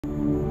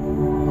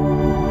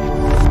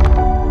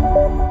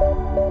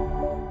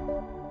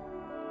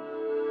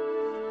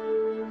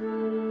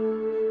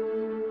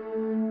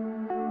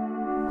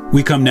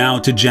We come now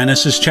to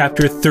Genesis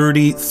chapter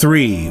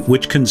 33,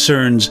 which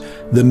concerns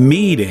the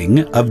meeting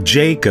of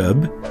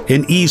Jacob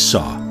and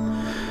Esau.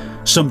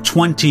 Some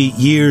 20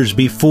 years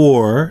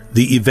before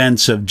the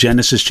events of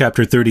Genesis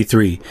chapter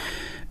 33,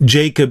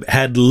 Jacob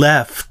had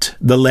left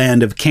the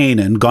land of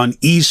Canaan, gone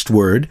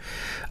eastward,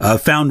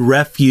 found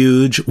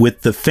refuge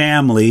with the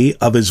family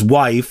of his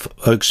wife,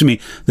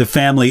 the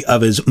family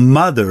of his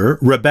mother,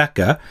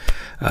 Rebekah,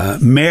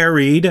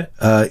 married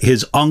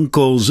his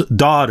uncle's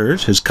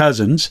daughters, his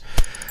cousins,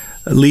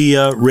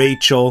 Leah,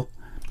 Rachel.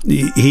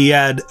 He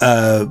had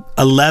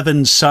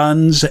 11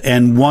 sons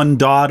and one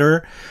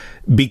daughter,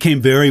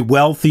 became very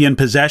wealthy in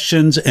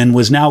possessions, and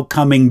was now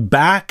coming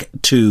back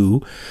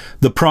to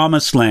the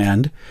promised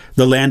land,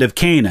 the land of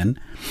Canaan,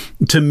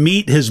 to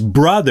meet his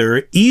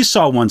brother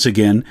Esau once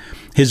again,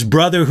 his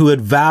brother who had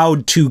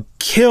vowed to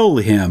kill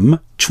him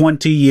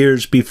 20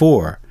 years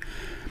before.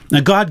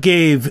 Now, God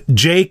gave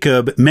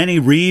Jacob many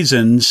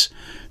reasons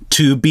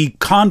to be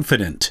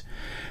confident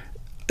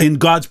in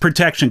God's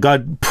protection.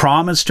 God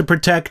promised to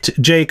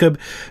protect Jacob.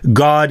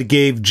 God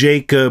gave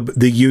Jacob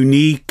the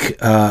unique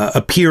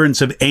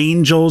appearance of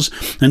angels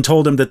and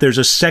told him that there's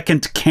a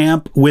second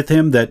camp with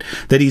him, that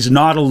he's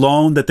not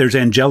alone, that there's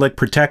angelic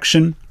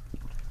protection.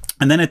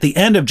 And then at the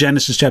end of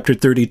Genesis chapter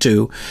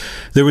 32,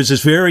 there was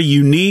this very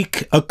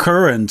unique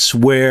occurrence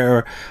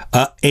where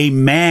a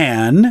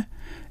man,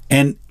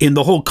 and in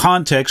the whole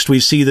context, we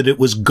see that it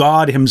was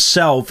God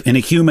himself in a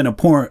human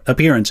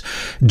appearance,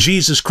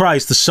 Jesus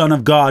Christ, the Son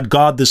of God,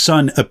 God the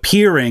Son,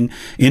 appearing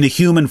in a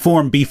human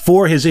form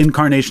before his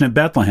incarnation at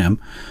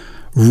Bethlehem,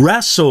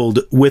 wrestled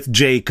with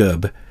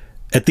Jacob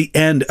at the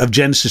end of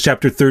Genesis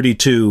chapter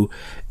 32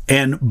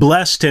 and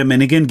blessed him,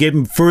 and again gave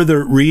him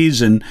further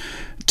reason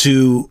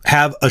to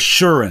have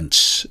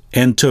assurance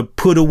and to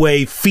put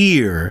away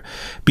fear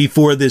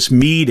before this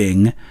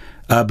meeting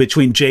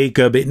between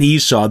Jacob and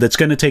Esau that's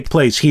going to take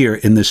place here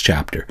in this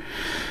chapter.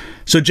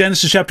 So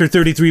Genesis chapter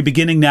 33,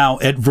 beginning now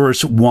at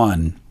verse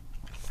 1.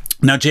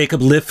 Now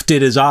Jacob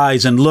lifted his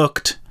eyes and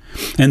looked,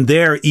 and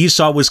there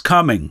Esau was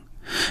coming,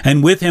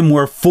 and with him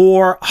were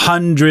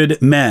 400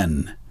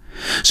 men.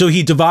 So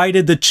he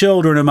divided the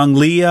children among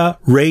Leah,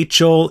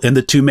 Rachel, and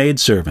the two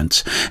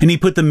maidservants. And he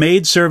put the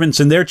maidservants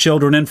and their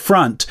children in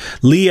front,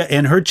 Leah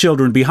and her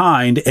children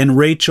behind, and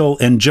Rachel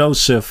and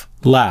Joseph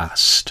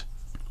last.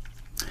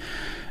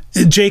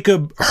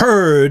 Jacob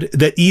heard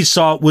that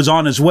Esau was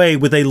on his way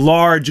with a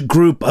large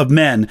group of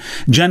men.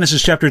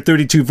 Genesis chapter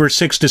 32 verse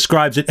 6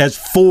 describes it as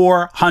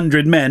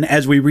 400 men,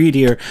 as we read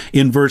here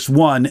in verse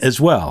 1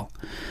 as well.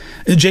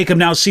 Jacob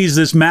now sees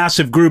this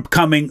massive group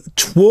coming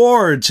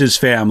towards his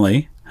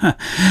family,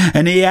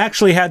 and he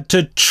actually had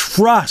to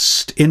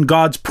trust in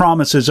God's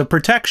promises of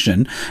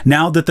protection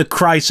now that the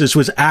crisis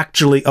was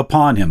actually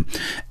upon him.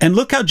 And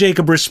look how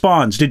Jacob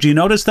responds. Did you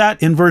notice that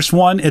in verse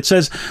 1? It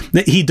says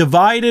that he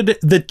divided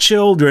the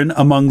children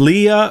among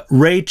Leah,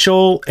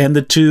 Rachel, and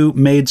the two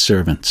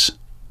maidservants.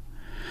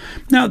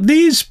 Now,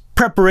 these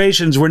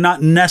preparations were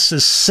not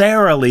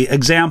necessarily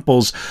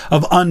examples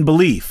of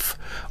unbelief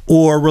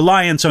or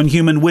reliance on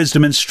human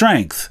wisdom and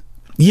strength.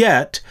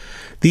 Yet,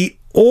 the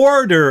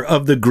order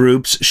of the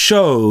groups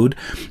showed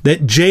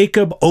that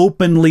Jacob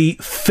openly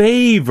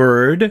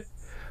favored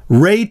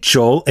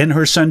Rachel and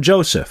her son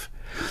Joseph,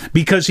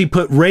 because he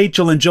put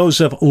Rachel and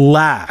Joseph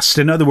last.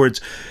 In other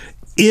words,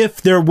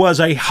 if there was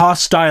a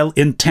hostile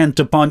intent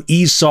upon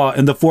Esau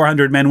and the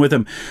 400 men with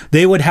him,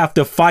 they would have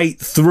to fight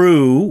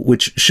through,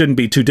 which shouldn't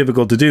be too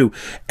difficult to do,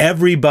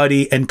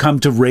 everybody and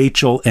come to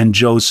Rachel and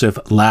Joseph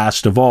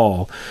last of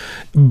all.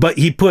 But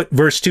he put,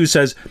 verse 2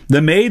 says,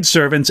 the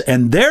maidservants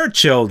and their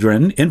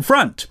children in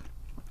front.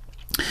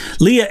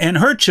 Leah and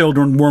her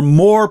children were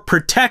more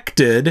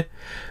protected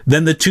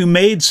than the two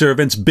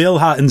maidservants,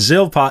 Bilhah and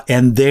Zilpah,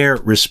 and their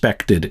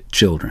respected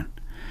children.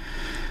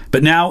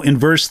 But now in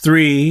verse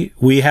 3,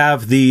 we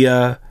have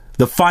the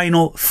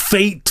final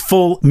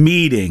fateful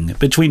meeting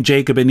between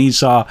Jacob and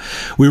Esau.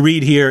 We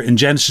read here in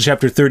Genesis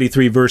chapter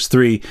 33, verse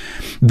 3,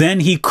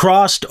 then he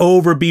crossed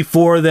over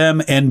before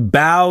them and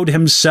bowed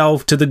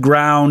himself to the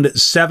ground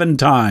 7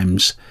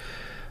 times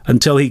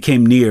until he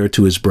came near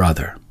to his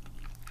brother.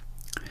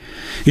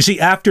 You see,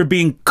 after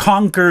being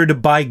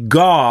conquered by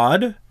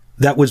God,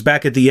 that was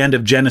back at the end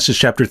of Genesis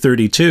chapter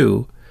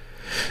 32,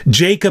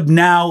 Jacob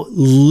now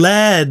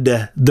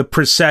led the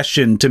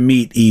procession to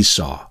meet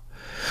Esau.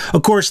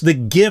 Of course, the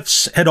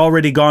gifts had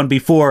already gone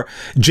before.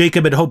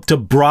 Jacob had hoped to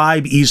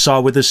bribe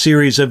Esau with a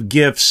series of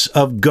gifts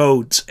of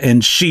goats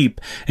and sheep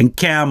and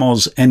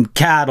camels and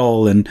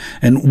cattle and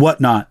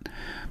whatnot.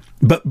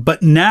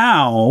 But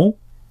now,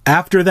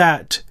 after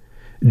that,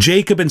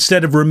 Jacob,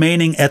 instead of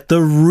remaining at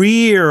the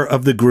rear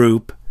of the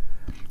group,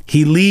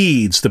 he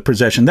leads the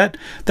procession. That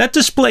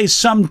displays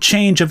some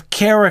change of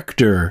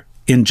character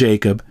in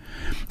Jacob,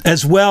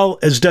 as well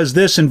as does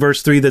this in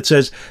verse 3 that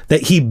says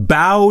that he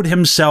bowed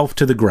himself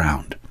to the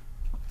ground.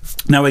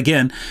 Now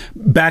again,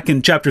 back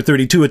in chapter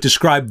 32, it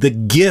described the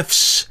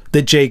gifts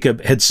that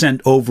Jacob had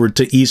sent over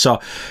to Esau.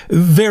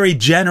 Very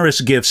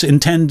generous gifts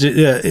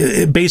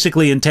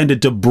basically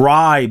intended to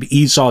bribe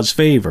Esau's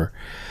favor.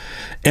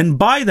 And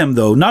by them,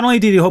 though, not only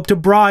did he hope to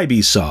bribe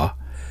Esau,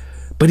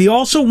 but he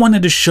also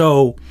wanted to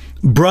show,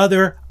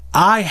 brother,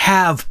 I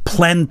have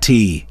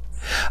plenty.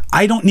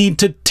 I don't need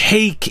to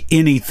take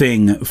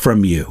anything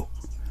from you.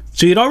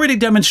 So he had already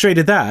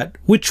demonstrated that,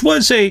 which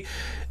was a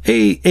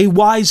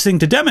wise thing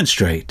to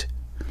demonstrate.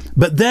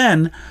 But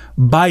then,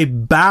 by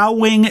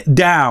bowing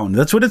down,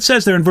 that's what it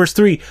says there in verse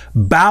 3,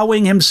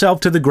 bowing himself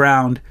to the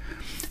ground,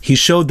 he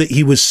showed that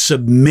he was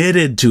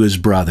submitted to his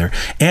brother,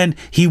 and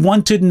he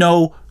wanted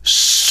no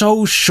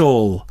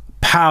social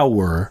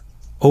power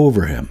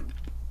over him.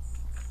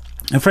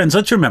 And friends,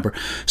 let's remember,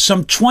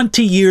 some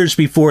 20 years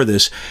before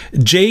this,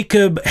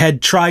 Jacob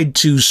had tried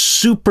to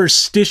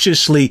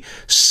superstitiously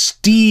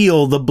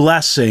steal the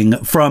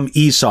blessing from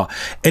Esau.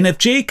 And if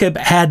Jacob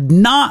had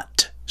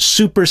not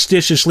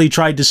superstitiously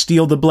tried to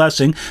steal the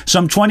blessing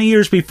some 20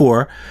 years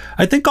before,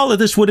 I think all of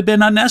this would have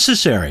been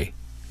unnecessary.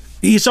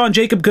 Esau and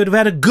Jacob could have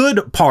had a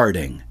good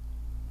parting.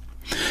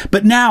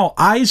 But now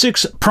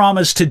Isaac's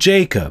promise to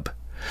Jacob,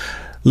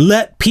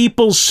 let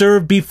people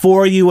serve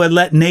before you and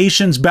let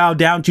nations bow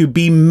down to you,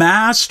 be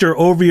master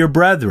over your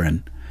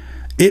brethren,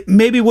 it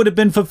maybe would have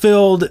been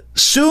fulfilled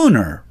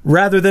sooner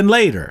rather than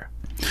later.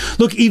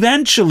 Look,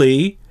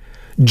 eventually,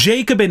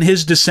 Jacob and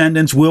his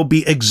descendants will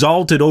be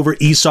exalted over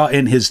Esau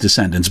and his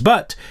descendants.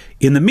 But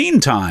in the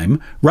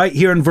meantime, right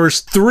here in verse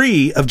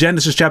 3 of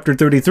Genesis chapter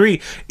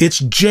 33, it's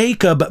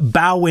Jacob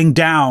bowing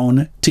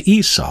down to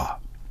Esau.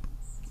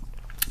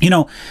 You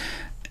know,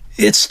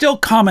 it's still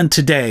common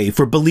today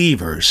for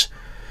believers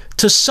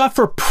to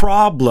suffer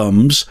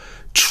problems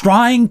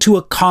trying to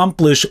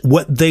accomplish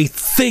what they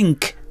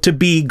think to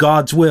be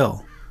God's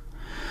will.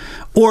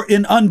 Or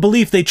in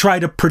unbelief, they try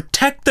to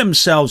protect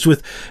themselves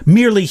with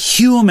merely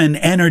human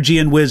energy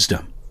and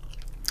wisdom.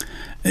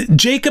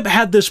 Jacob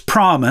had this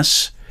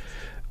promise,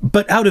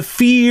 but out of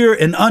fear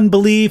and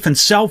unbelief and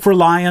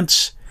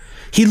self-reliance,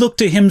 he looked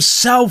to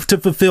himself to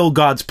fulfill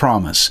God's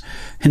promise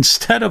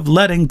instead of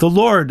letting the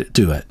Lord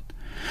do it.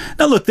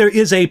 Now look, there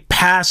is a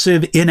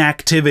passive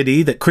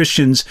inactivity that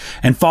Christians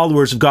and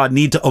followers of God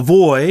need to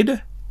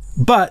avoid,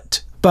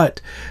 but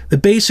the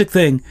basic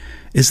thing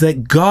is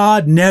that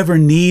God never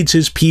needs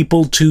his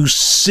people to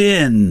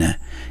sin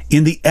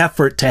in the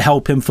effort to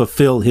help him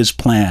fulfill his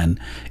plan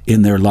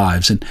in their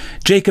lives. And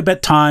Jacob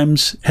at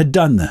times had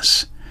done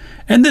this.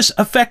 And this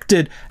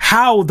affected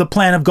how the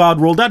plan of God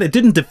rolled out. It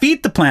didn't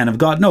defeat the plan of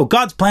God. No,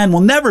 God's plan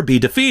will never be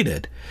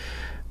defeated.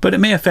 But it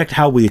may affect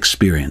how we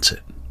experience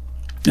it.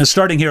 Now,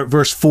 starting here at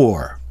verse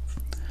 4.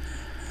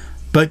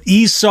 But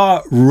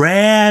Esau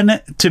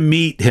ran to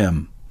meet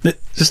him.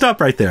 Stop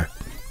right there.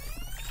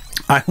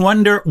 I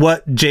wonder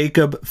what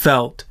Jacob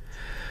felt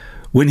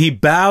when he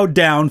bowed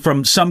down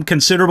from some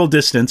considerable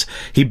distance.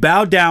 He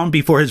bowed down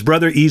before his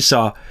brother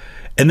Esau,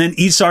 and then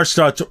Esau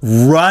starts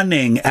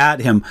running at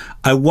him.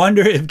 I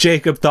wonder if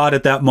Jacob thought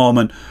at that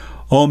moment,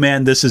 oh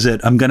man, this is it.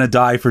 I'm going to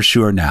die for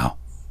sure now.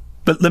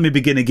 But let me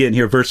begin again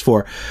here, verse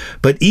 4.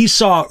 But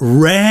Esau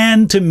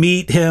ran to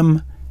meet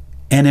him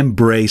and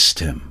embraced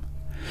him,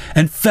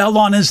 and fell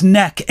on his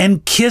neck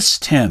and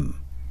kissed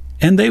him,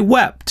 and they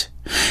wept.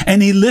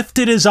 And he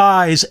lifted his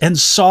eyes and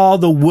saw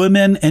the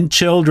women and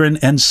children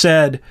and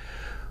said,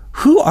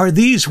 who are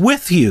these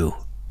with you?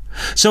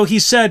 So he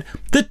said,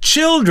 the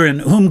children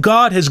whom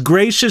God has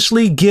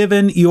graciously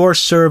given your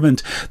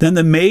servant. Then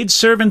the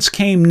maidservants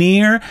came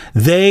near,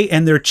 they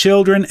and their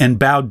children, and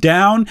bowed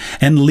down.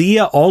 And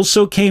Leah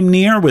also came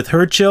near with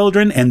her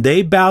children, and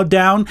they bowed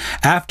down.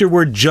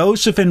 Afterward,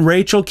 Joseph and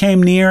Rachel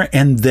came near,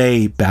 and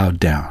they bowed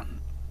down.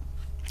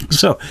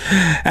 So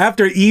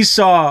after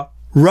Esau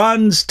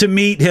runs to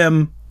meet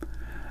him,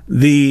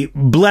 the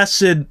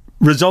blessed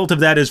result of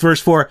that is verse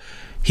 4.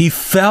 He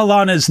fell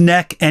on his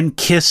neck and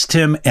kissed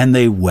him, and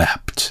they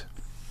wept.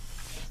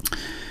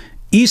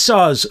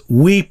 Esau's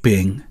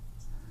weeping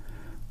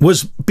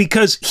was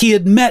because he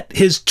had met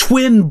his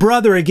twin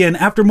brother again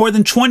after more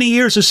than 20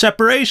 years of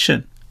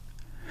separation.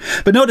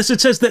 But notice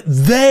it says that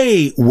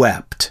they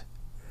wept.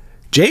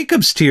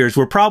 Jacob's tears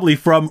were probably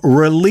from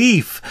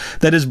relief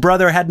that his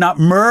brother had not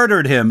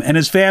murdered him and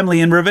his family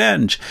in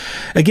revenge.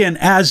 Again,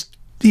 as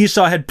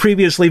Esau had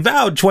previously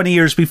vowed 20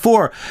 years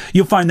before.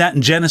 You'll find that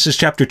in Genesis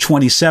chapter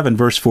 27,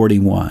 verse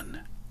 41.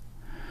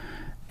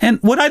 And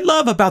what I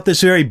love about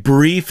this very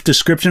brief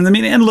description of the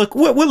meeting, and look,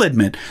 we'll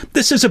admit,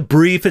 this is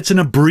it's an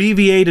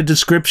abbreviated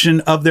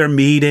description of their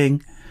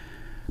meeting,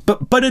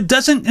 but it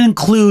doesn't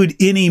include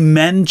any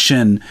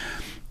mention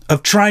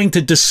of trying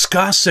to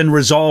discuss and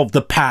resolve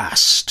the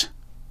past.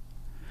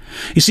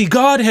 You see,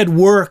 God had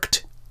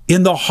worked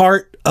in the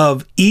heart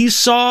of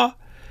Esau,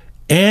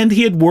 and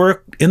he had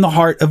worked in the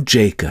heart of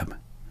Jacob.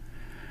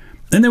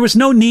 And there was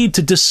no need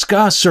to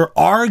discuss or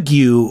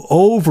argue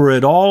over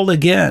it all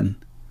again.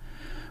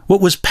 What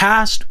was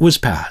past was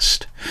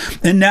past.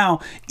 And now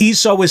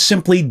Esau was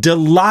simply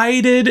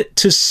delighted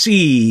to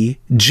see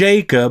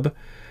Jacob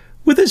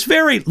with his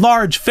very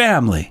large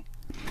family.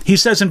 He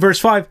says in verse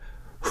 5,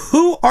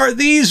 who are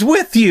these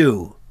with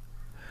you?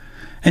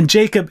 And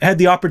Jacob had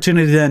the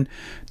opportunity then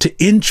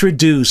to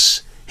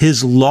introduce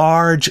his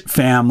large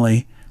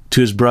family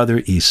to his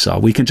brother Esau.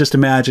 We can just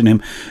imagine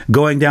him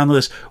going down the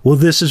list. Well,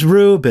 this is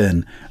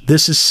Reuben.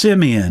 This is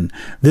Simeon.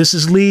 This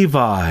is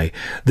Levi.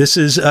 This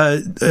is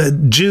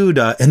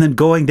Judah. And then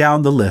going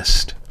down the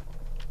list.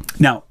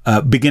 Now,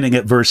 beginning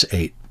at verse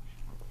 8.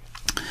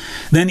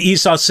 Then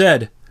Esau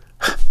said,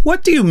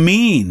 "What do you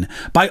mean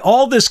by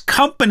all this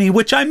company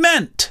which I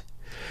meant?"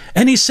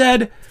 And he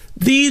said,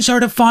 "These are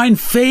to find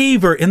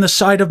favor in the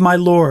sight of my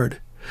Lord."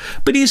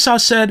 But Esau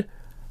said,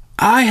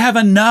 "I have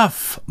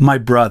enough, my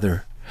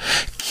brother.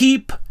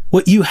 Keep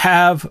what you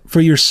have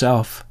for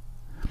yourself."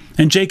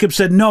 And Jacob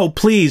said, "No,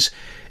 please,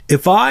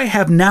 if I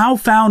have now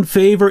found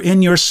favor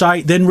in your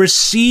sight, then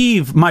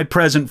receive my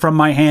present from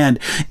my hand,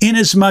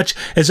 inasmuch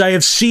as I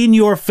have seen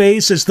your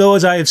face as though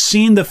as I have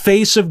seen the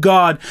face of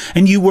God,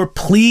 and you were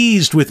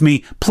pleased with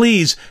me.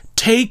 Please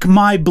take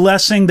my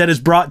blessing that is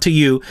brought to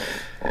you,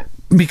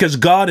 because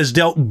God has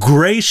dealt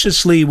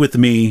graciously with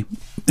me,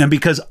 and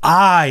because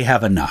I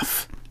have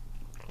enough."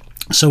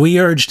 So he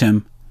urged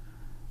him,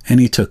 and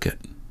he took it.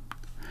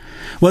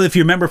 Well, if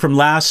you remember from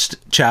last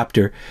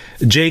chapter,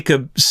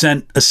 Jacob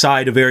sent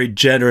aside a very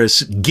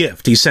generous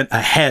gift. He sent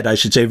ahead, I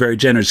should say, a very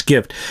generous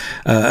gift.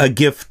 A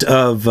gift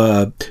of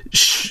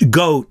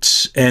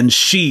goats and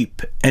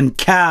sheep and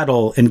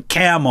cattle and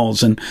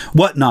camels and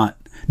whatnot.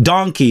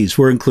 Donkeys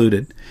were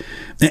included.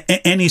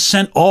 And he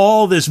sent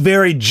all this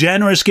very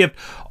generous gift,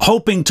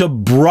 hoping to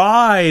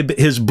bribe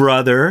his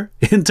brother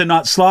into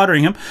not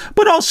slaughtering him,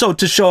 but also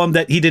to show him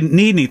that he didn't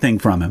need anything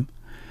from him.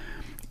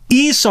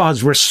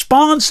 Esau's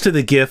response to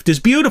the gift is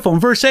beautiful. In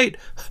verse 8,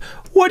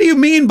 "What do you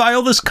mean by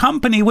all this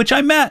company which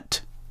I met?"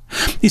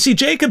 You see,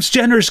 Jacob's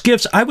generous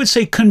gifts, I would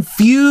say,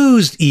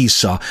 confused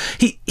Esau.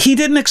 He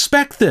didn't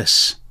expect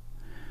this.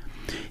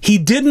 He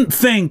didn't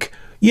think,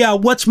 yeah,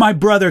 what's my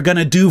brother going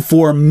to do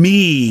for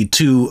me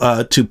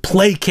to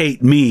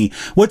placate me?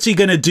 What's he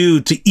going to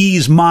do to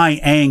ease my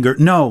anger?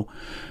 No,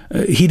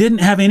 he didn't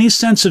have any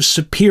sense of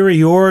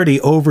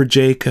superiority over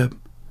Jacob.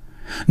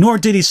 Nor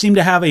did he seem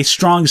to have a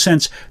strong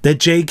sense that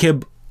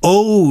Jacob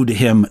owed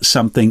him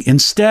something.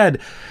 Instead,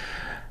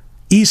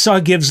 Esau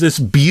gives this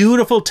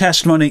beautiful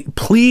testimony.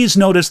 Please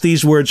notice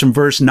these words from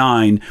verse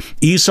 9.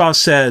 Esau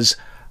says,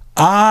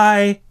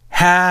 "I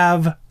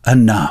have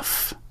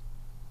enough."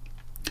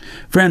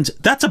 Friends,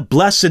 that's a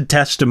blessed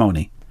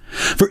testimony.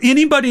 For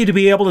anybody to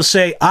be able to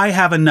say, "I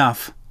have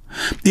enough,"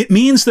 it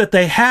means that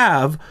they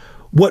have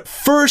what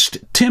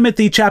 1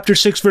 Timothy chapter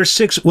 6, verse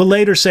 6 will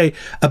later say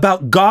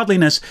about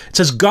godliness. It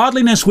says,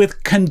 "Godliness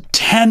with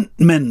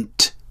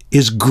contentment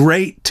is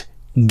great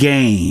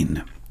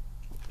gain."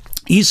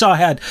 Esau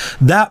had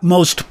that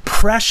most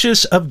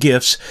precious of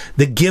gifts,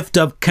 the gift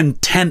of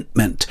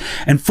contentment.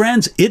 And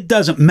friends, it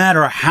doesn't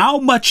matter how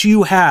much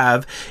you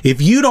have,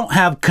 if you don't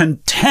have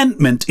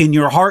contentment in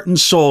your heart and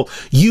soul,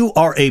 you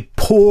are a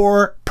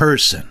poor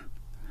person.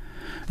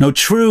 No,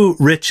 true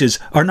riches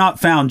are not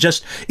found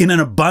just in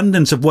an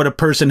abundance of what a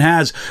person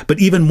has, but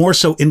even more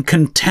so in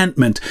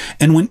contentment.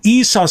 And when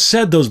Esau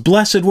said those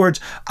blessed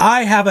words,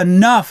 "I have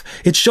enough,"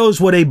 it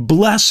shows what a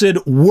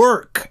blessed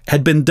work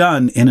had been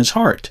done in his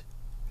heart.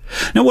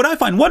 Now, what I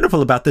find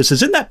wonderful about this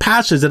is in that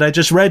passage that I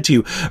just read to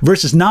you,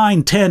 verses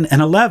 9, 10,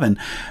 and 11,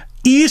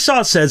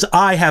 Esau says,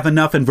 "I have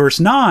enough" in verse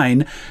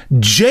 9.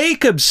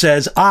 Jacob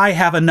says, "I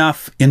have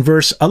enough" in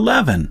verse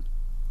 11.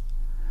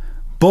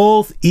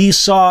 Both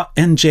Esau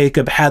and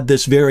Jacob had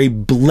this very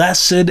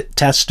blessed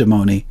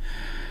testimony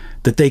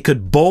that they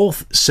could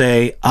both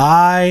say,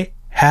 "I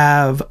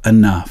have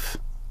enough."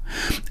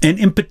 And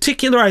in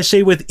particular, I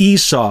say with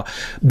Esau,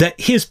 that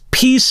his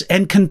peace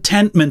and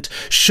contentment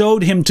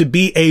showed him to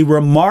be a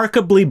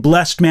remarkably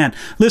blessed man.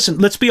 Listen,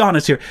 let's be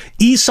honest here.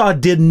 Esau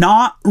did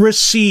not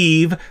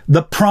receive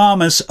the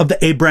promise of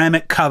the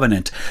Abrahamic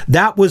covenant.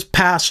 That was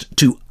passed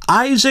to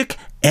Isaac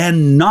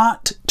and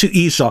not to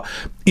Esau.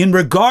 In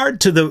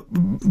regard to the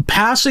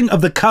passing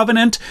of the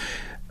covenant,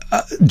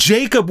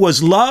 Jacob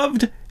was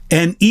loved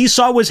and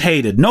Esau was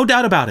hated. No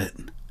doubt about it.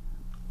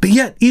 But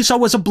yet Esau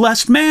was a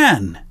blessed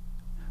man.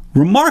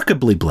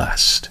 Remarkably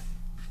blessed.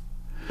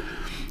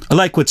 I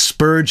like what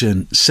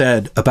Spurgeon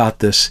said about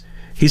this.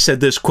 He said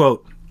this,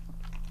 quote,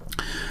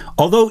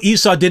 "Although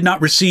Esau did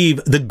not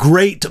receive the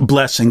great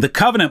blessing, the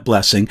covenant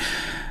blessing,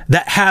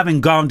 that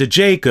having gone to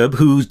Jacob,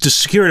 who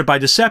secured it by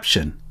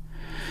deception,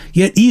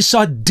 yet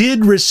Esau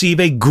did receive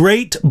a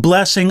great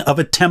blessing of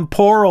a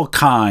temporal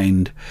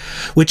kind,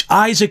 which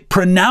Isaac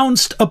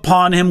pronounced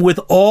upon him with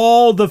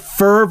all the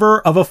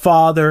fervor of a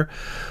father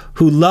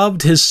who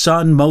loved his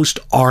son most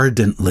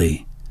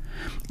ardently.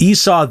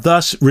 Esau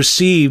thus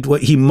received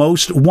what he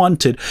most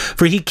wanted,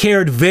 for he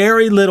cared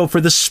very little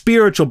for the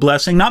spiritual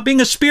blessing, not being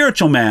a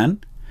spiritual man.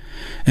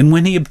 And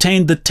when he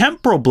obtained the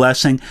temporal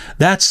blessing,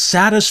 that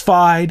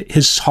satisfied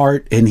his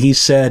heart, and he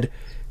said,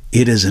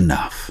 'It is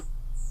enough.'"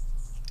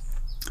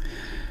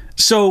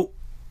 So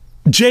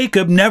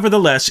Jacob,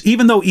 nevertheless,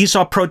 even though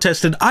Esau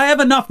protested, "I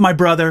have enough, my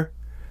brother,"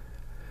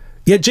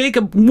 yet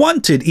Jacob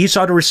wanted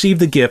Esau to receive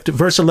the gift.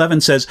 Verse 11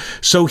 says,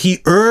 "So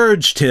he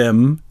urged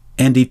him,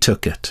 and he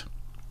took it."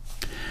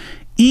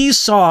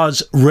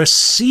 Esau's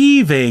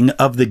receiving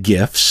of the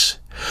gifts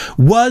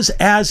was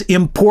as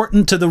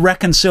important to the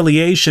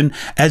reconciliation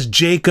as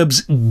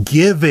Jacob's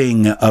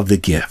giving of the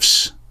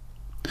gifts.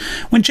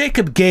 When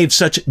Jacob gave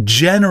such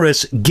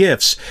generous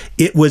gifts,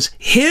 it was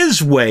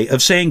his way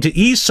of saying to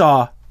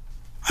Esau,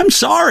 I'm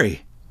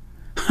sorry.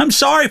 I'm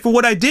sorry for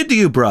what I did to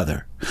you,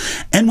 brother.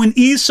 And when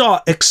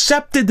Esau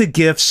accepted the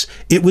gifts,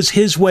 it was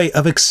his way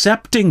of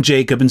accepting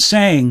Jacob and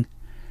saying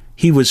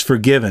he was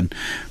forgiven.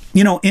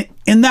 You know,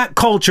 in that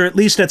culture, at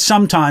least at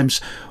some times,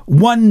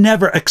 one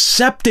never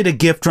accepted a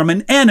gift from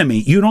an enemy.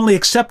 You'd only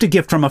accept a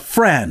gift from a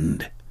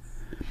friend.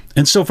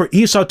 And so for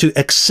Esau to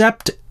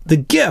accept the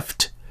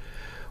gift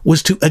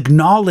was to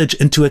acknowledge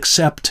and to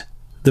accept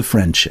the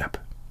friendship.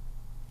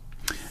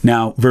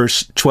 Now,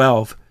 verse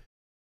 12.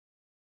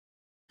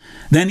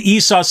 Then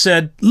Esau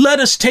said, let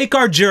us take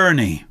our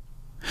journey.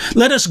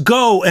 Let us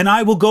go, and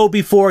I will go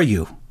before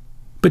you.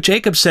 But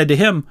Jacob said to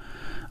him,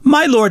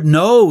 my Lord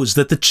knows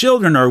that the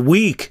children are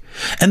weak,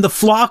 and the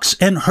flocks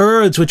and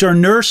herds which are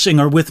nursing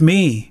are with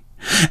me.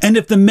 And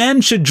if the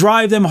men should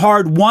drive them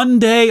hard, one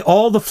day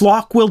all the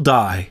flock will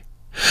die.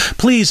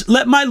 Please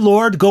let my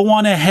Lord go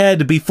on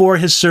ahead before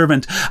his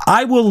servant.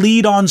 I will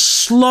lead on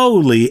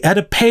slowly at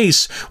a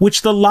pace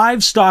which the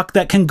livestock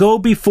that can go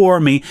before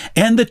me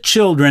and the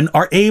children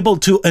are able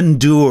to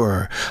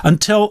endure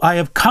until I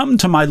have come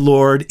to my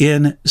Lord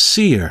in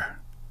Seir.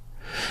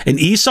 And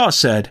Esau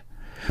said,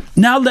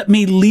 now let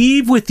me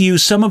leave with you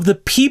some of the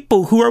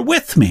people who are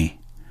with me.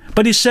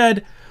 But he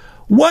said,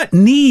 what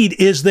need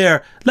is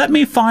there? Let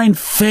me find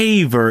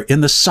favor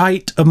in the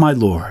sight of my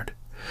Lord.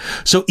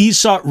 So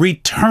Esau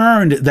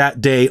returned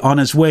that day on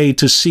his way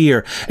to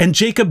Seir, and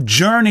Jacob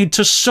journeyed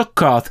to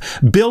Succoth,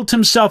 built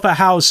himself a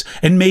house,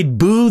 and made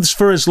booths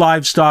for his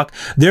livestock.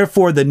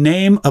 Therefore the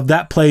name of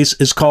that place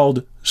is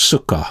called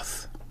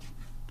Succoth.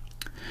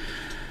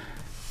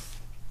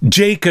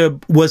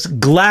 Jacob was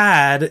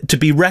glad to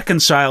be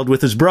reconciled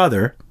with his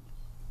brother,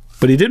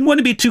 but he didn't want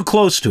to be too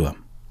close to him.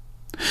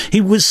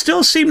 He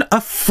still seemed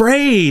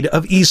afraid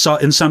of Esau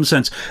in some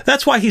sense.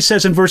 That's why he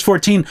says in verse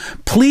 14,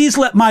 please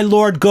let my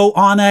Lord go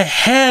on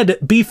ahead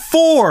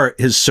before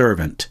his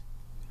servant.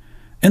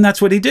 And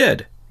that's what he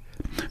did.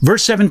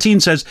 Verse 17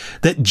 says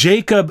that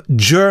Jacob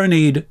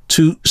journeyed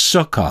to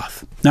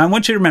Succoth. Now I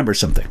want you to remember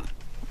something.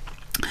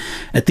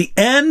 At the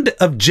end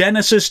of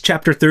Genesis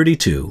chapter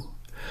 32,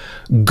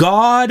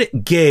 God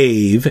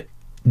gave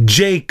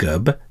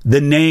Jacob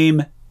the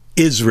name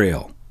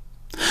Israel.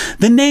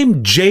 The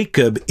name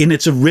Jacob in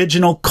its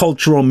original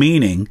cultural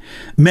meaning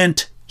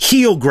meant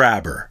heel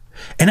grabber,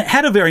 and it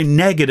had a very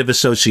negative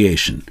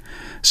association.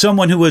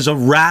 Someone who was a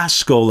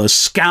rascal, a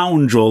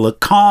scoundrel, a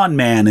con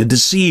man, a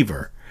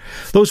deceiver.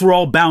 Those were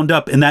all bound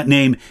up in that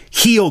name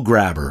heel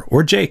grabber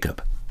or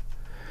Jacob.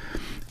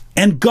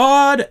 And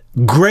God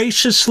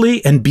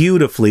graciously and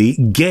beautifully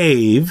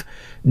gave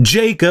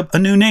Jacob a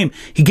new name.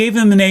 He gave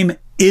him the name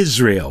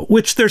Israel,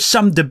 which there's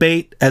some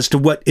debate as to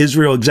what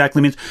Israel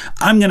exactly means.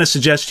 I'm going to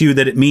suggest to you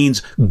that it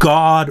means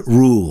God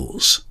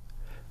rules.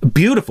 A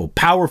beautiful,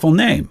 powerful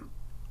name.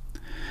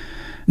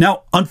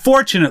 Now,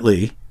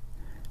 unfortunately,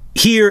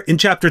 here in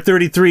chapter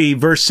 33,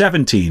 verse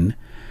 17,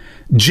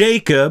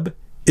 Jacob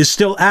is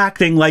still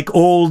acting like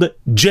old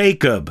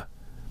Jacob,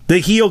 the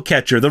heel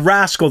catcher, the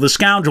rascal, the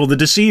scoundrel, the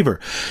deceiver.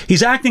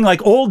 He's acting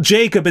like old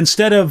Jacob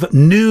instead of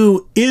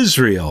new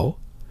Israel,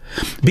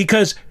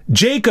 because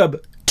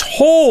Jacob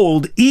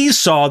told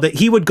Esau that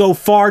he would go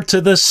far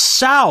to the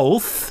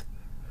south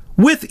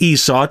with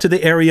Esau to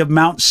the area of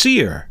Mount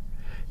Seir.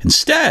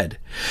 Instead,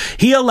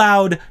 he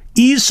allowed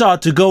Esau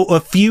to go a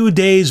few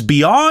days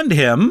beyond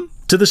him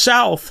to the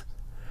south,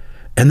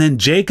 and then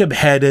Jacob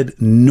headed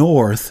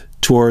north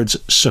towards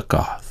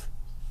Succoth.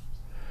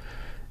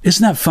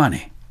 Isn't that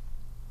funny?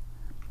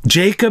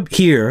 Jacob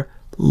here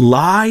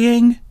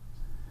lying,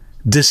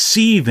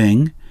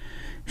 deceiving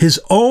his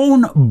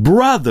own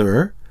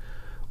brother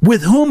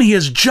with whom he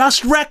has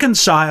just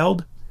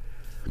reconciled,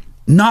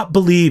 not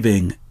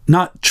believing,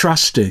 not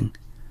trusting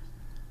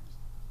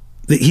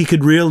that he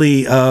could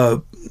really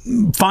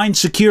find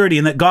security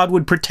and that God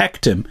would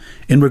protect him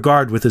in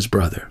regard with his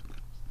brother.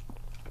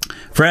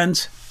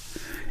 Friends,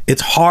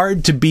 it's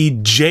hard to be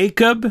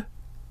Jacob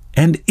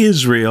and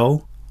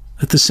Israel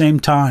at the same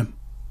time.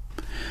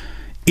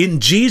 In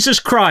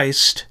Jesus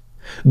Christ,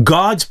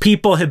 God's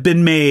people have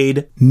been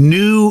made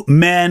new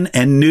men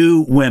and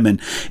new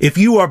women. If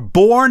you are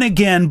born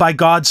again by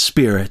God's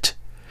Spirit,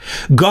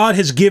 God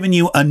has given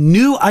you a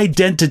new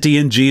identity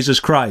in Jesus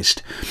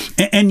Christ.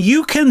 And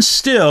you can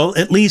still,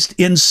 at least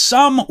in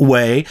some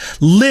way,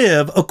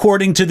 live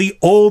according to the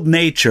old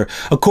nature,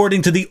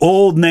 according to the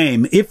old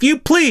name, if you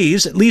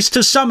please, at least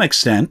to some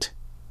extent.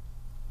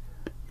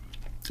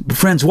 But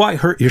friends, why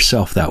hurt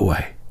yourself that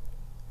way?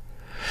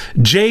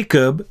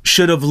 Jacob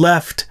should have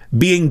left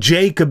being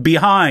Jacob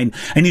behind,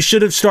 and he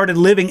should have started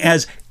living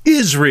as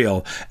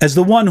Israel, as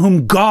the one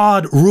whom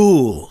God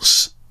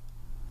rules.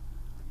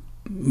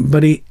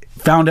 But he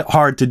found it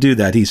hard to do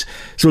that. He's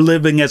sort of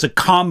living as a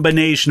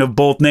combination of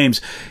both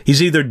names.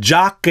 He's either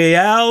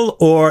Jacheel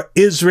or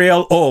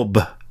Israel Ob.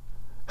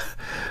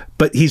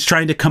 But he's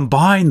trying to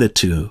combine the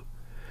two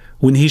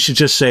when he should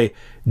just say,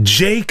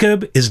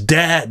 Jacob is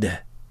dead.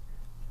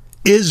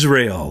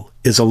 Israel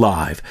is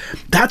alive.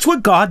 That's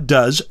what God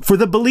does for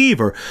the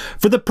believer,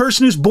 for the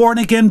person who's born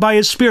again by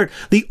his Spirit.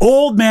 The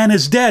old man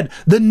is dead.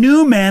 The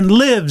new man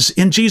lives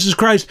in Jesus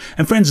Christ.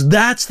 And friends,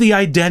 that's the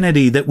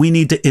identity that we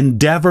need to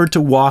endeavor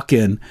to walk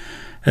in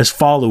as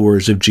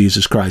followers of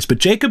Jesus Christ. But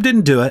Jacob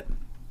didn't do it.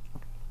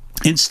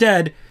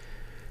 Instead,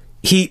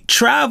 he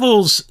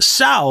travels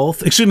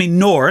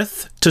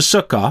north to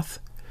Sukkoth.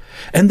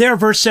 And there,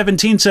 verse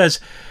 17 says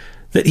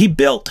that he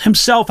built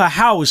himself a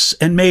house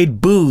and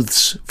made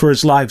booths for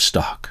his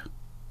livestock.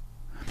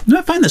 And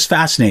I find this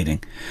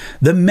fascinating.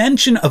 The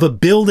mention of a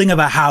building of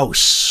a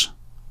house.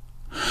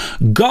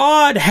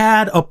 God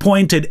had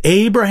appointed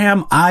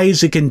Abraham,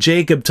 Isaac, and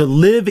Jacob to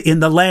live in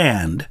the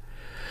land,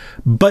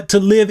 but to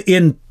live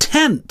in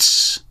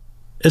tents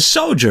as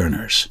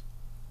sojourners.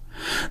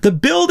 The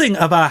building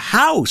of a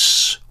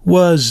house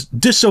was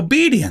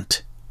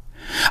disobedient.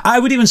 I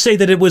would even say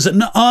that it was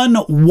an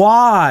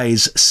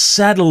unwise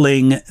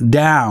settling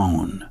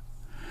down.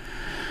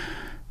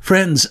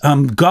 Friends,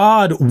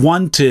 God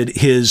wanted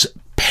his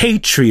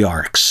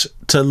patriarchs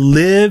to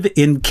live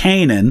in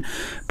Canaan,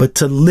 but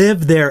to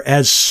live there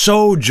as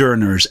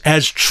sojourners,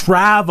 as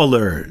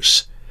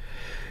travelers.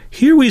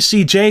 Here we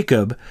see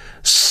Jacob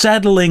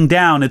settling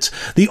down. It's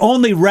the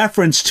only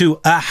reference to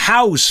a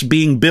house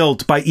being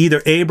built by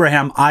either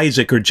Abraham,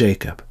 Isaac, or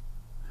Jacob.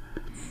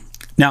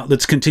 Now,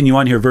 let's continue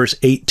on here, verse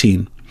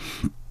 18.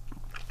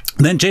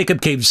 Then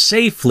Jacob came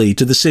safely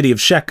to the city of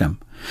Shechem,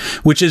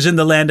 which is in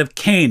the land of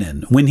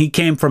Canaan, when he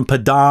came from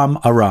Padan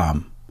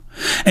Aram.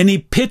 And he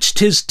pitched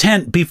his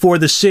tent before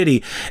the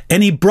city,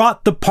 and he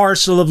brought the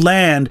parcel of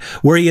land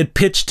where he had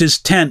pitched his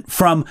tent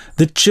from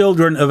the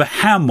children of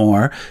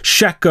Hamor,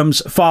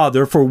 Shechem's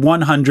father, for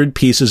 100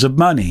 pieces of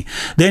money.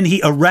 Then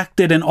he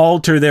erected an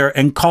altar there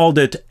and called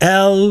it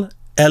El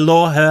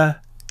Elohe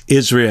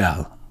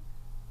Israel.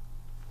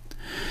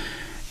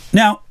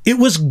 Now, it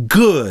was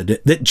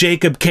good that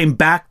Jacob came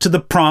back to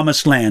the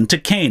promised land, to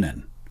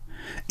Canaan.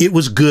 It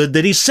was good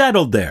that he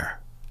settled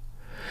there.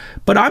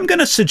 But I'm going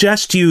to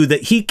suggest to you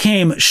that he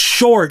came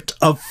short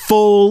of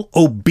full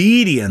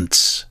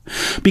obedience,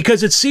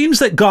 because it seems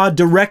that God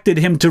directed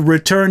him to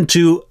return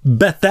to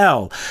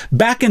Bethel.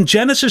 Back in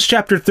Genesis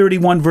chapter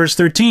 31, verse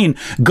 13,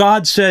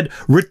 God said,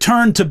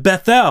 return to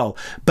Bethel.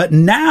 But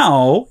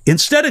now,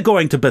 instead of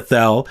going to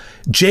Bethel,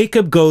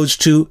 Jacob goes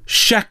to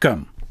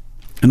Shechem.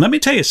 And let me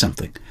tell you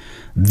something.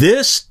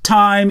 This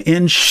time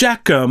in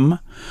Shechem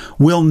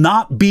will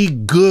not be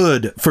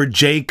good for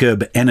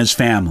Jacob and his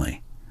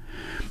family.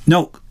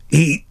 No,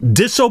 he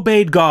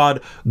disobeyed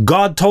God.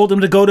 God told him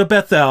to go to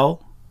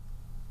Bethel,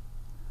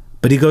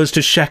 but he goes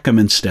to Shechem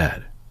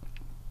instead.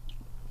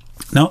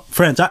 Now,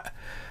 friends,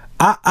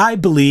 I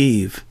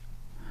believe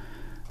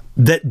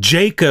that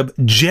Jacob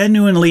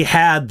genuinely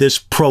had this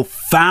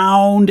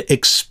profound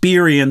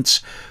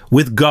experience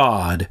with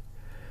God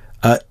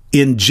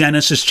in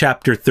Genesis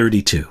chapter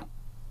 32.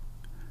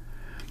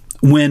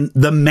 When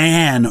the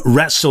man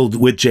wrestled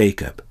with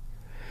Jacob.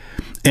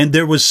 And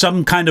there was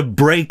some kind of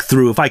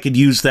breakthrough, if I could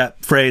use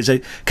that phrase.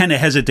 I kind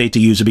of hesitate to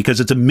use it because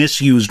it's a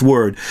misused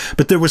word.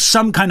 But there was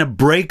some kind of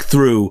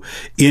breakthrough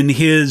in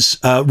his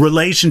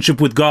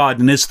relationship with God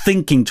and his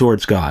thinking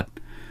towards God.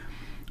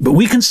 But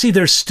we can see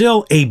there's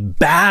still a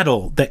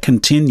battle that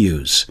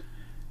continues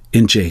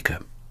in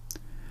Jacob.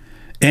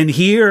 And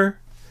here,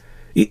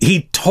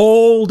 he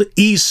told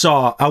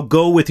Esau, I'll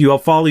go with you, I'll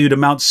follow you to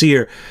Mount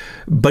Seir.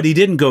 But he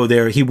didn't go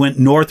there. He went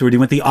northward. He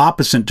went the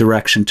opposite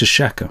direction to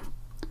Shechem.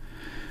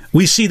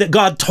 We see that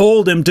God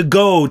told him to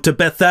go to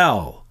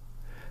Bethel,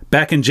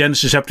 back in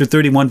Genesis chapter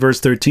 31,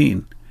 verse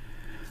 13.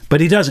 But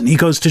he doesn't. He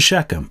goes to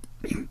Shechem,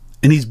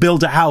 and he's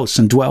built a house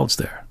and dwells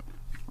there.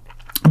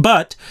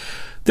 But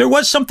there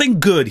was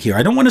something good here.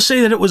 I don't want to say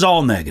that it was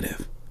all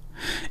negative.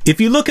 If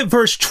you look at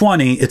verse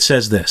 20, it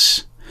says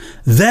this,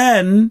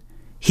 then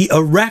he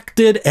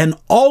erected an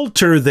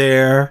altar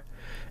there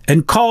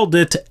and called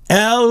it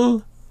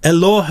El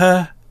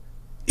Elohe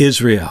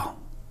Israel.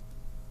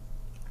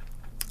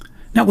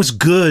 Now, it was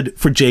good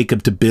for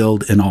Jacob to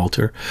build an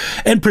altar,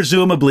 and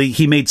presumably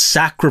he made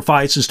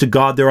sacrifices to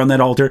God there on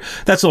that altar.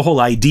 That's the whole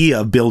idea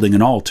of building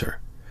an altar.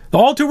 The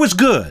altar was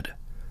good.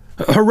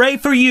 Hooray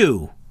for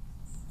you,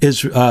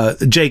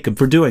 Jacob,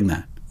 for doing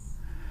that.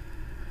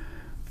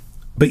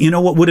 But you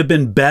know what would have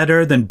been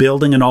better than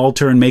building an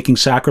altar and making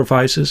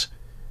sacrifices?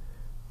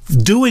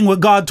 Doing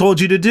what God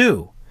told you to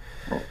do.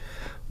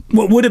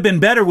 What would have been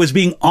better was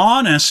being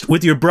honest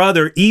with your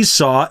brother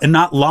Esau and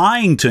not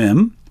lying to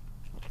him.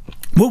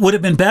 What would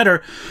have been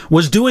better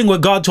was doing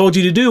what God told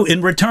you to do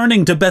in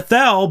returning to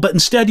Bethel, but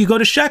instead you go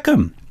to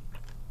Shechem.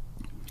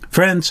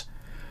 Friends,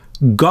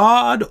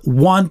 God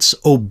wants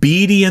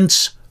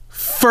obedience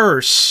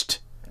first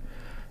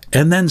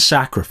and then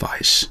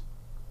sacrifice.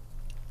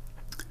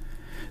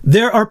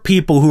 There are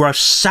people who are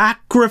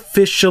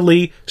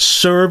sacrificially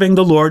serving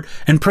the Lord,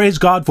 and praise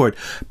God for it,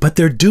 but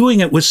they're doing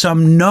it with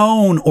some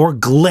known or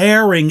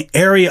glaring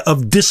area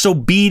of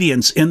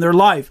disobedience in their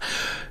life.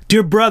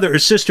 Dear brother or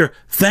sister,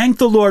 thank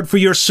the Lord for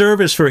your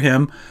service for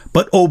him,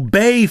 but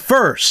obey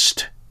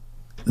first,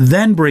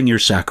 then bring your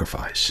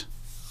sacrifice.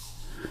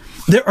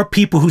 There are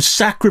people who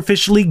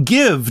sacrificially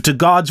give to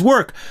God's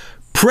work.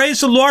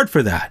 Praise the Lord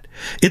for that.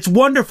 It's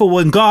wonderful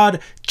when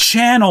God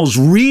channels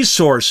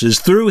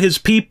resources through his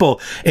people,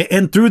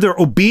 and through their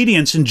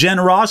obedience and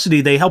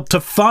generosity, they help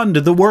to fund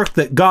the work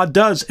that God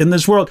does in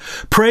this world.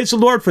 Praise the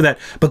Lord for that.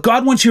 But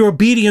God wants your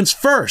obedience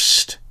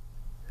first,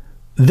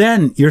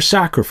 then your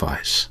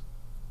sacrifice.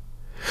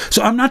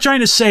 So I'm not trying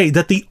to say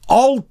that the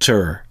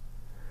altar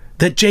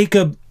that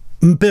Jacob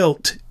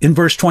built in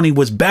verse 20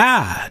 was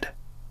bad.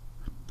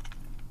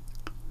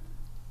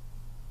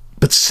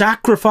 But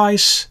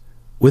sacrifice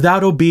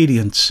without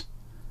obedience,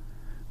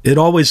 it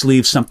always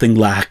leaves something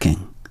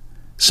lacking,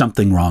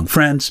 something wrong.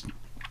 Friends,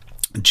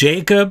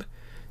 Jacob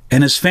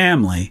and his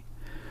family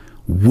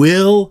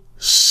will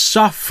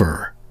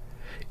suffer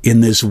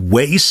in this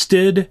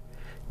wasted,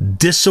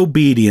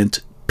 disobedient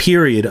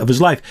period of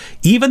his life,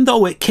 even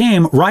though it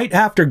came right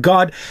after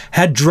God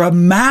had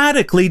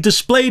dramatically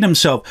displayed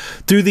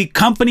himself through the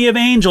company of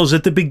angels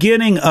at the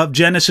beginning of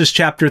Genesis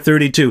chapter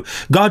 32.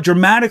 God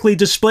dramatically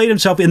displayed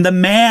himself in the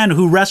man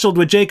who wrestled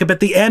with Jacob at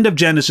the end of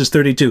Genesis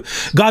 32.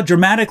 God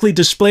dramatically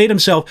displayed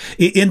himself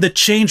in the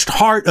changed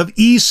heart of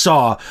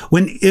Esau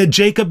when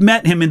Jacob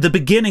met him in the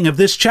beginning of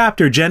this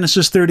chapter,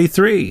 Genesis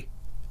 33.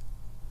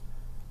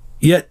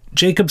 Yet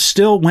Jacob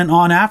still went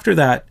on after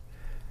that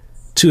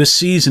to a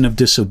season of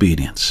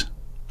disobedience.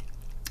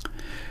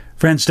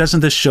 Friends,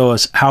 doesn't this show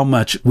us how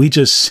much we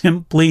just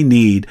simply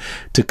need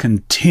to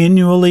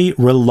continually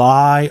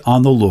rely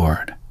on the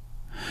Lord?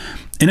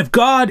 And if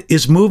God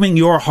is moving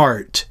your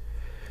heart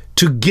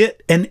to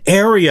get an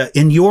area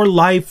in your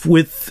life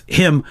with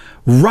him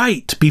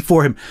right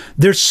before him,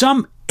 there's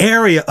some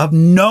area of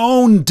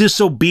known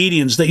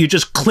disobedience that you're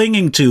just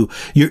clinging to,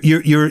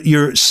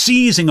 you're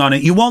seizing on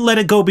it, you won't let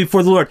it go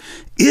before the Lord.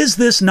 Is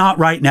this not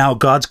right now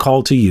God's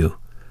call to you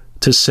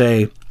to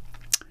say,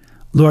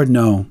 Lord,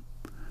 no,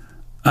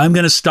 I'm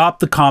going to stop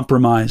the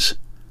compromise.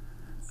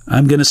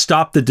 I'm going to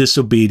stop the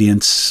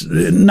disobedience.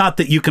 Not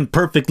that you can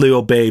perfectly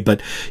obey,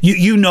 but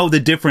you know the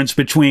difference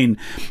between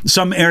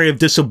some area of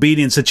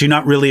disobedience that you're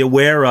not really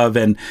aware of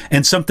and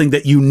something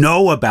that you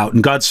know about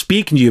and God's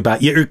speaking to you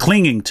about, yet you're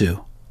clinging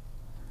to.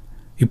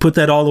 You put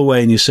that all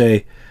away and you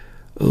say,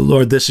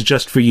 Lord, this is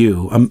just for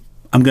you.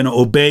 I'm going to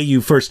obey you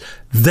first.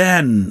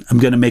 Then I'm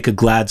going to make a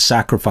glad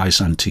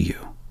sacrifice unto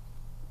you.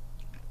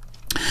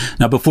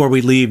 Now, before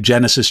we leave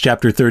Genesis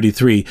chapter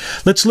 33,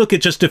 let's look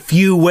at just a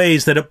few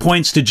ways that it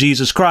points to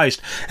Jesus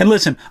Christ. And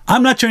listen,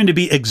 I'm not trying to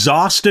be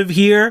exhaustive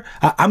here.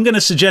 I'm going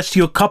to suggest to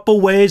you a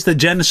couple ways that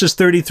Genesis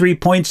 33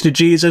 points to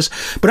Jesus,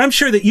 but I'm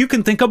sure that you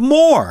can think of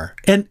more.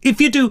 And if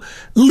you do,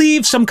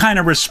 leave some kind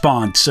of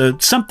response,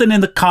 something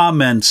in the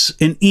comments,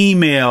 an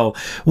email,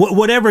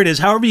 whatever it is,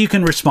 however you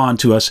can respond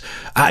to us.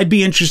 I'd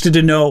be interested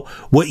to know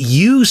what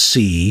you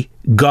see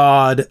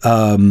God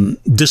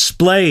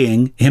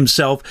displaying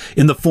himself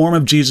in the form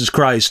of Jesus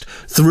Christ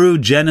through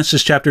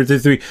Genesis chapter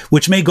 33,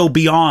 which may go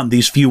beyond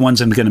these few ones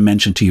I'm going to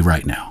mention to you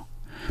right now.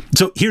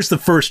 So here's the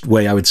first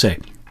way I would say.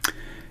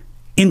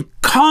 In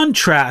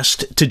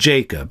contrast to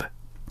Jacob,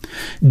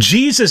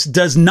 Jesus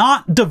does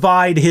not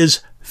divide his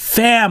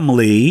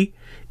family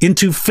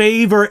into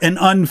favor and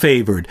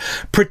unfavored,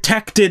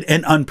 protected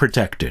and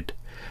unprotected.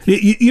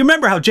 You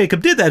remember how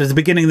Jacob did that at the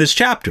beginning of this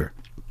chapter.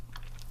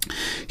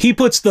 He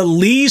puts the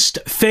least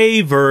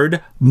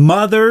favored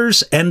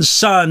mothers and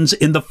sons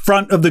in the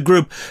front of the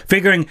group,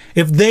 figuring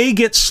if they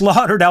get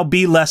slaughtered, I'll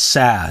be less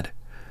sad.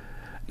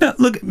 Now,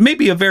 look,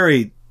 maybe a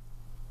very,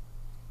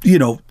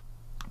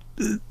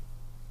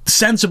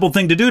 sensible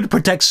thing to do to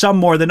protect some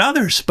more than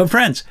others. But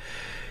friends,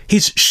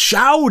 he's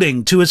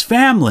shouting to his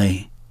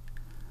family,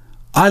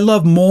 I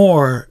love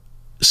more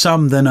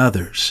some than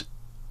others.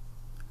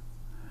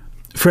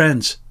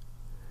 Friends,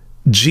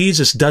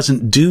 Jesus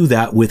doesn't do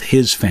that with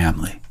his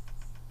family.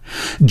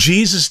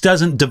 Jesus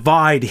doesn't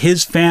divide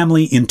his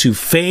family into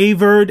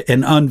favored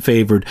and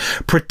unfavored,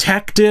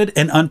 protected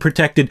and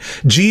unprotected.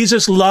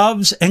 Jesus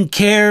loves and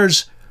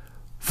cares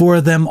for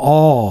them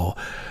all.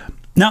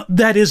 Now,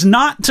 that is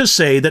not to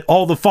say that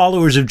all the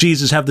followers of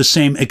Jesus have the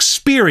same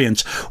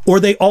experience or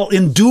they all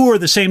endure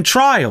the same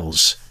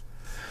trials.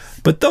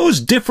 But those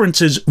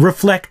differences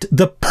reflect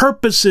the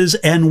purposes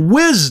and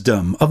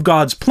wisdom of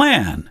God's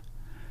plan.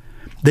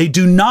 They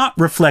do not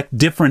reflect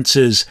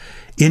differences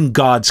in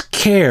God's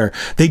care.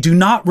 They do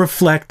not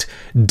reflect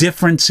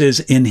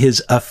differences in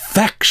his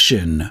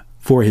affection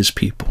for his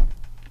people.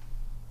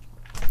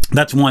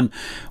 That's one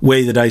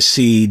way that I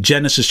see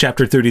Genesis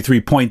chapter 33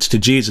 points to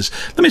Jesus.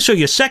 Let me show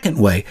you a second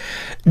way.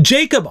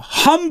 Jacob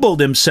humbled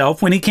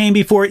himself when he came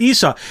before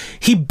Esau.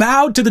 He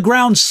bowed to the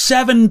ground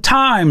 7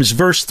 times,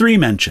 verse 3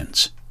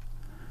 mentions.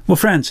 Well,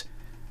 friends,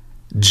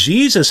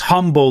 Jesus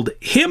humbled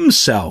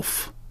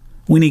himself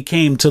when he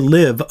came to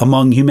live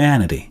among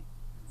humanity.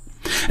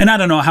 And I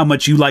don't know how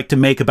much you like to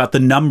make about the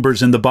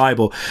numbers in the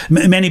Bible.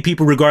 Many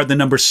people regard the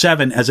number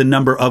 7 as a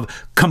number of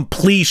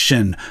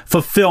completion,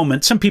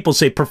 fulfillment. Some people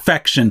say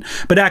perfection,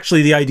 but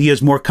actually the idea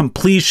is more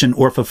completion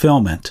or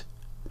fulfillment.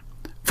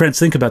 Friends,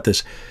 think about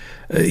this.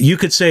 You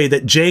could say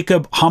that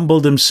Jacob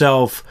humbled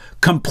himself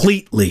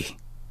completely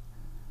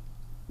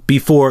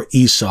before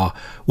Esau.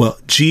 Well,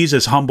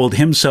 Jesus humbled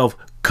himself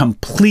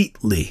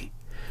completely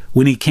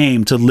when he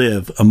came to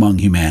live among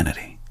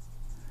humanity.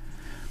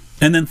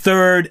 And then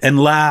third and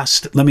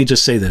last, let me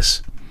just say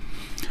this.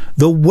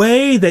 The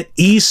way that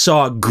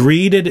Esau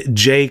greeted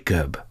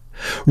Jacob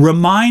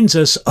reminds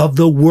us of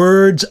the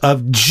words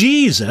of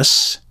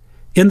Jesus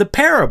in the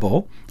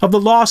parable of the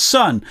lost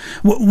son.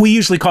 We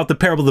usually call it the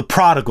parable of the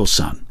prodigal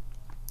son.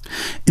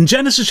 In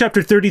Genesis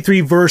chapter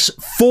 33, verse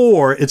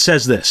 4, it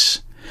says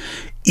this: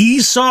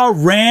 Esau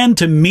ran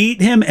to meet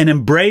him and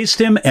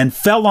embraced him and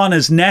fell on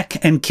his neck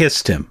and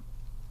kissed him.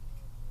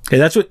 Okay,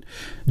 that's what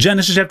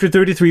Genesis chapter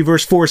 33,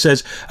 verse 4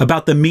 says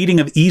about the meeting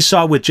of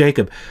Esau with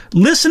Jacob.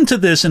 Listen to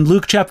this in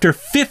Luke chapter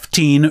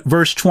 15,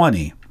 verse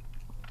 20.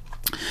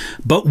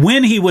 But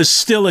when he was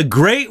still a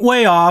great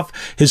way off,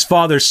 his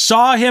father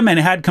saw him and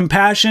had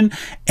compassion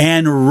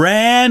and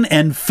ran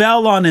and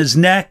fell on his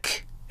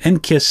neck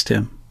and kissed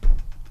him.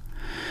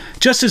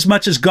 Just as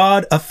much as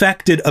God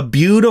effected a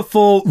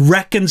beautiful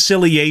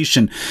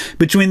reconciliation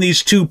between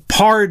these two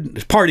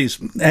parties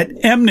at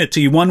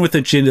enmity, one with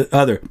the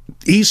other,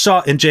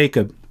 Esau and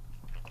Jacob,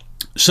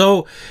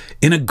 so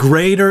in a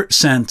greater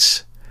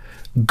sense,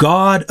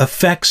 God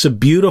effects a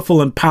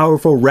beautiful and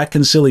powerful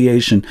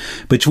reconciliation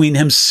between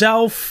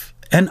himself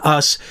and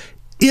us,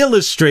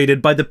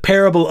 illustrated by the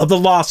parable of the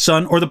lost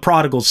son or the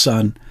prodigal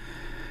son.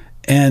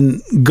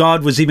 And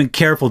God was even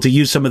careful to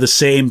use some of the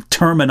same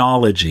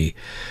terminology.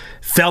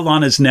 Fell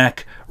on his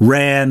neck,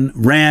 ran,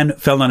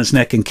 fell on his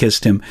neck and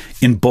kissed him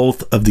in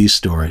both of these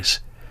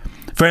stories.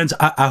 Friends,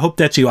 I hope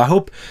that's you. I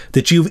hope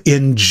that you've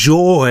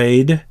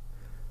enjoyed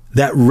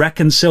that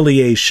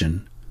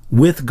reconciliation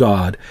with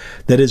God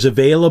that is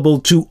available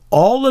to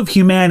all of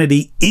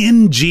humanity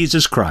in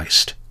Jesus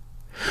Christ.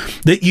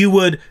 That you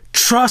would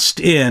trust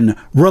in,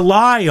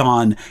 rely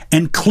on,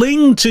 and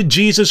cling to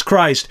Jesus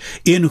Christ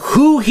in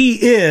who he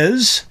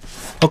is,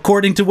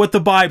 according to what the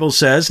Bible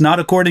says, not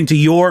according to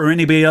your or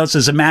anybody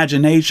else's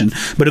imagination,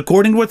 but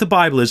according to what the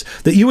Bible is,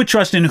 that you would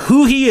trust in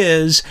who he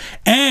is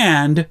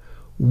and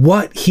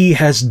what he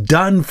has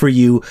done for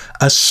you,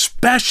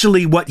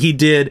 especially what he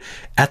did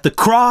at the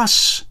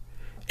cross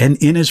and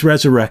in his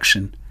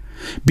resurrection,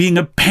 being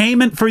a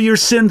payment for your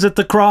sins at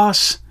the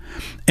cross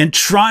and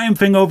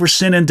triumphing over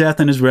sin and death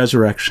in his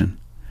resurrection.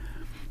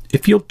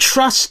 If you'll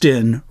trust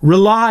in,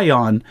 rely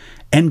on,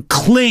 and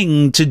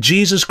cling to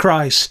Jesus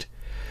Christ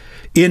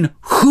in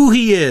who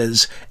he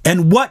is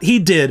and what he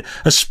did,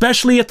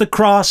 especially at the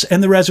cross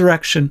and the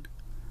resurrection,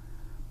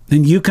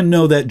 then you can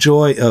know that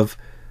joy of,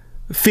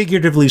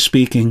 figuratively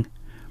speaking,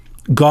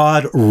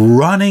 God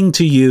running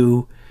to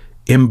you,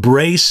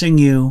 embracing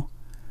you,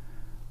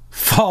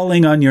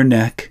 falling on your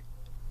neck,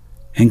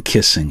 and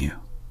kissing you.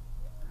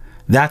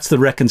 That's the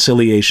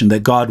reconciliation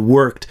that God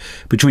worked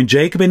between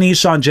Jacob and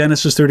Esau in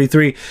Genesis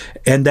 33,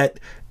 and that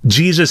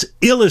Jesus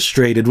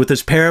illustrated with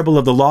his parable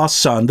of the lost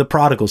son, the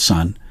prodigal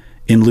son,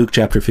 in Luke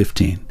chapter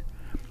 15.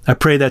 I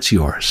pray that's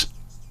yours.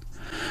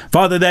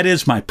 Father, that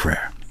is my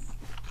prayer.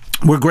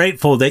 We're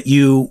grateful that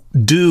you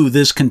do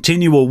this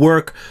continual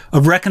work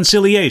of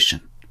reconciliation.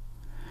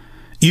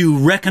 You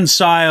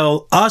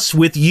reconcile us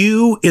with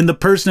you in the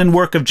person and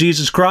work of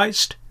Jesus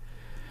Christ,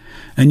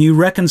 and you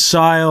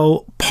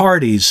reconcile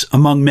parties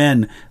among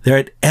men. They're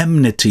at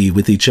enmity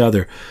with each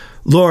other.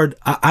 Lord,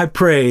 I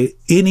pray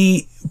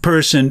any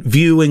person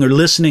viewing or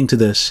listening to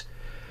this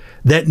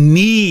that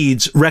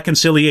needs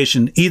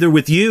reconciliation, either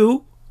with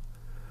you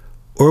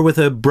or with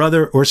a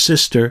brother or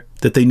sister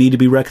that they need to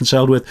be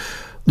reconciled with,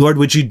 Lord,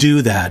 would you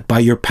do that by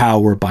your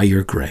power, by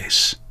your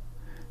grace?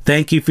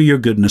 Thank you for your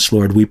goodness,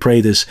 Lord. We pray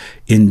this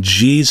in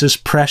Jesus'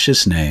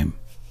 precious name.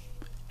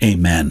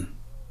 Amen.